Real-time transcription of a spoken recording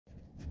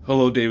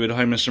Hello, David.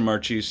 Hi, Mr.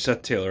 Marchi.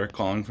 Seth Taylor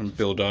calling from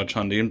Bill Dodge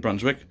Hyundai in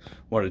Brunswick.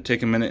 Wanted to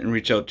take a minute and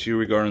reach out to you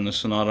regarding the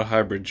Sonata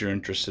Hybrid you're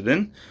interested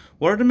in.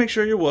 Wanted to make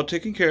sure you're well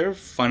taken care of,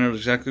 find out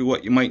exactly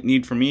what you might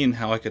need from me and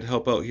how I could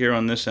help out here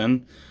on this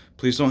end.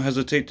 Please don't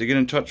hesitate to get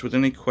in touch with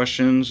any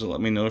questions. Let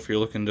me know if you're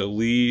looking to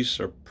lease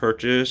or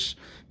purchase.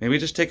 Maybe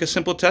just take a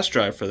simple test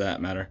drive for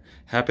that matter.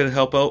 Happy to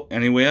help out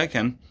any way I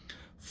can.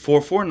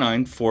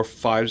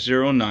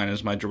 449-4509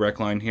 is my direct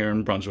line here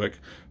in Brunswick.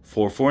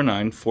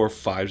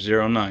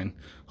 449-4509.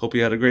 Hope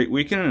you had a great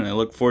weekend, and I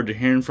look forward to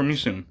hearing from you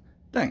soon.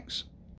 Thanks.